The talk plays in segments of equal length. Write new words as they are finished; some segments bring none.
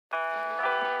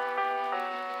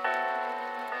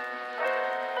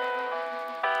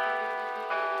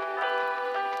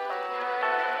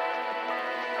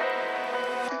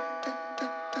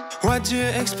What do you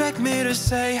expect me to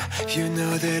say? You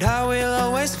know that I will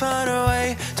always find a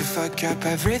way to fuck up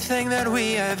everything that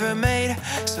we ever made.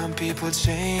 Some people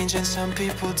change and some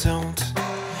people don't.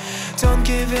 Don't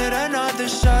give it another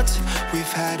shot.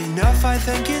 We've had enough, I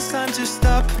think it's time to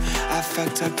stop. I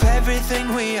fucked up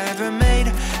everything we ever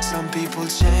made. Some people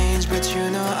change, but you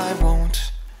know I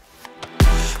won't.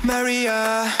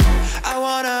 Maria, I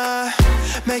wanna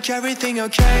make everything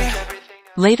okay.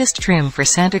 Latest trim for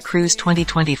Santa Cruz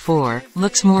 2024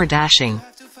 looks more dashing.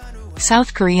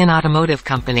 South Korean automotive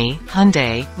company,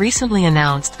 Hyundai, recently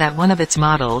announced that one of its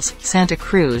models, Santa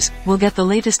Cruz, will get the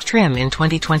latest trim in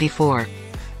 2024.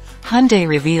 Hyundai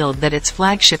revealed that its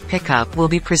flagship pickup will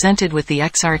be presented with the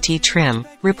XRT trim,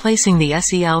 replacing the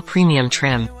SEL Premium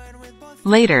trim.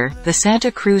 Later, the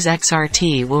Santa Cruz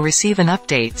XRT will receive an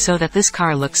update so that this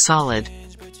car looks solid.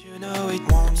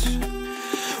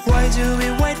 Why do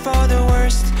we wait for the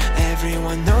worst?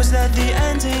 Everyone knows that the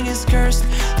ending is cursed.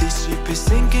 This ship is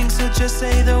sinking, so just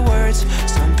say the words.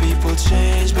 Some people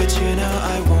change, but you know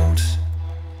I won't.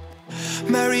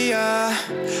 Maria,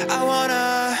 I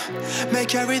wanna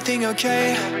make everything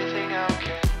okay.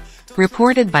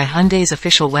 Reported by Hyundai's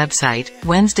official website,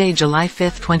 Wednesday, July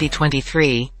 5,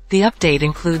 2023, the update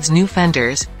includes new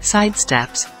fenders, side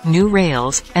steps, new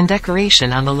rails, and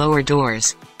decoration on the lower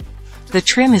doors. The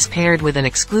trim is paired with an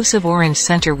exclusive orange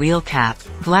center wheel cap,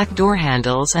 black door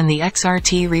handles and the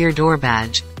XRT rear door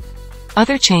badge.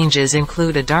 Other changes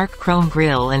include a dark chrome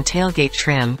grille and tailgate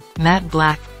trim, matte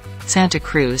black Santa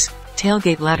Cruz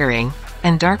tailgate lettering,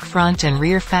 and dark front and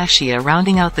rear fascia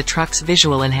rounding out the truck's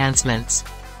visual enhancements.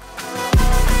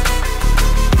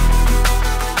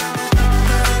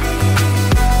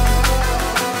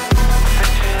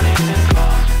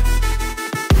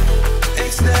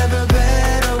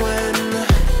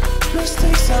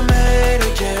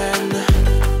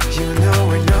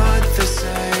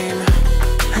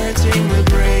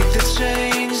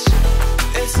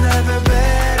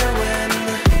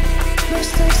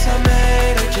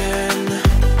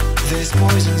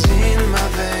 Poison's in my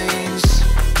veins.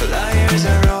 Liars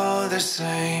are all the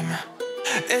same.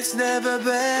 It's never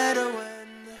better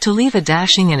when. To leave a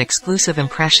dashing and exclusive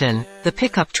impression, the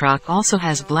pickup truck also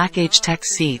has black H-Tech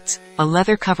seats, a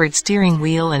leather-covered steering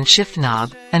wheel and shift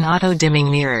knob, and auto-dimming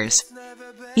mirrors.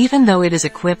 Even though it is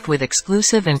equipped with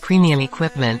exclusive and premium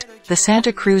equipment, the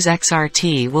Santa Cruz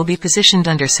XRT will be positioned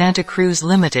under Santa Cruz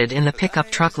Limited in the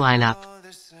pickup truck lineup.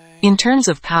 In terms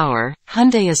of power,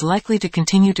 Hyundai is likely to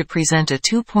continue to present a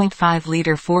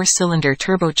 2.5-liter four-cylinder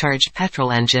turbocharged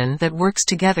petrol engine that works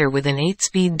together with an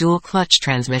 8-speed dual-clutch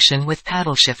transmission with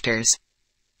paddle shifters.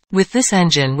 With this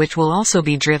engine, which will also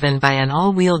be driven by an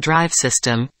all-wheel drive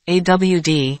system,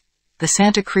 AWD, the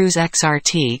Santa Cruz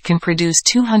XRT can produce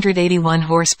 281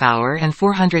 horsepower and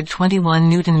 421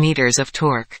 Newton-meters of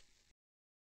torque.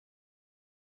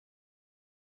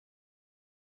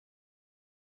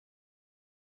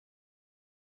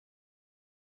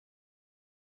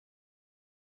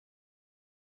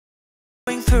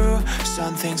 Through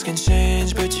some things can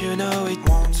change, but you know it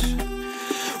won't.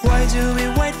 Why do we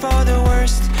wait for the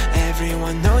worst?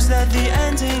 Everyone knows that the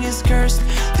ending is cursed.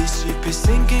 This ship is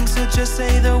sinking, so just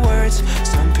say the words.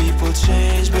 Some people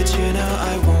change, but you know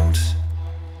I won't.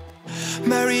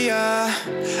 Maria,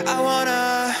 I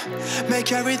wanna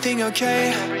make everything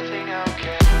okay.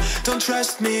 Don't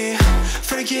trust me,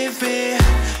 forgive me,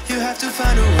 you have to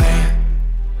find a way.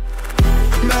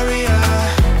 Maria,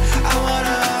 I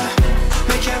wanna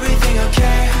make everything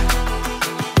okay.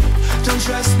 Don't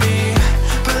trust me,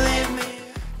 believe me.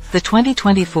 The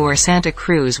 2024 Santa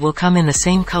Cruz will come in the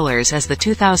same colors as the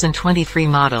 2023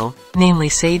 model, namely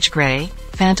Sage Gray,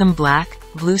 Phantom Black,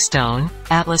 Bluestone,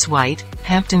 Atlas White,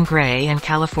 Hampton Gray and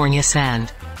California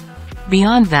Sand.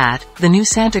 Beyond that, the new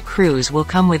Santa Cruz will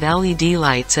come with LED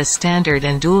lights as standard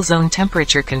and dual-zone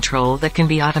temperature control that can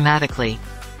be automatically.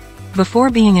 Before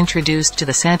being introduced to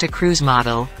the Santa Cruz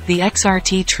model, the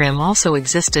XRT trim also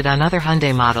existed on other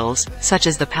Hyundai models, such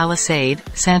as the Palisade,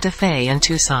 Santa Fe and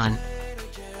Tucson.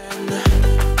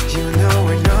 You know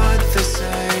we're not the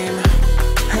same.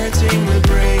 Hurting will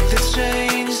break the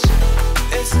chains.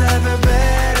 It's never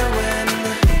better when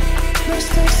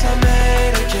mistakes are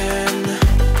made again.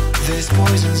 There's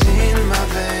poisons in my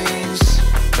veins.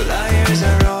 Liars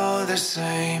are all the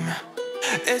same.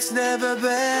 It's never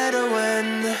better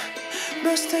when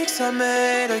mistakes are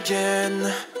made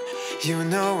again. You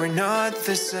know we're not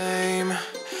the same.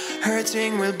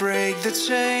 Hurting will break the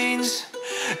chains.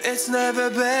 It's never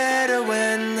better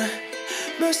when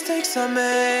mistakes are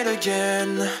made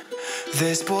again.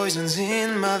 There's poisons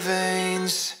in my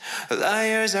veins.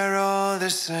 Liars are all the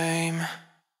same.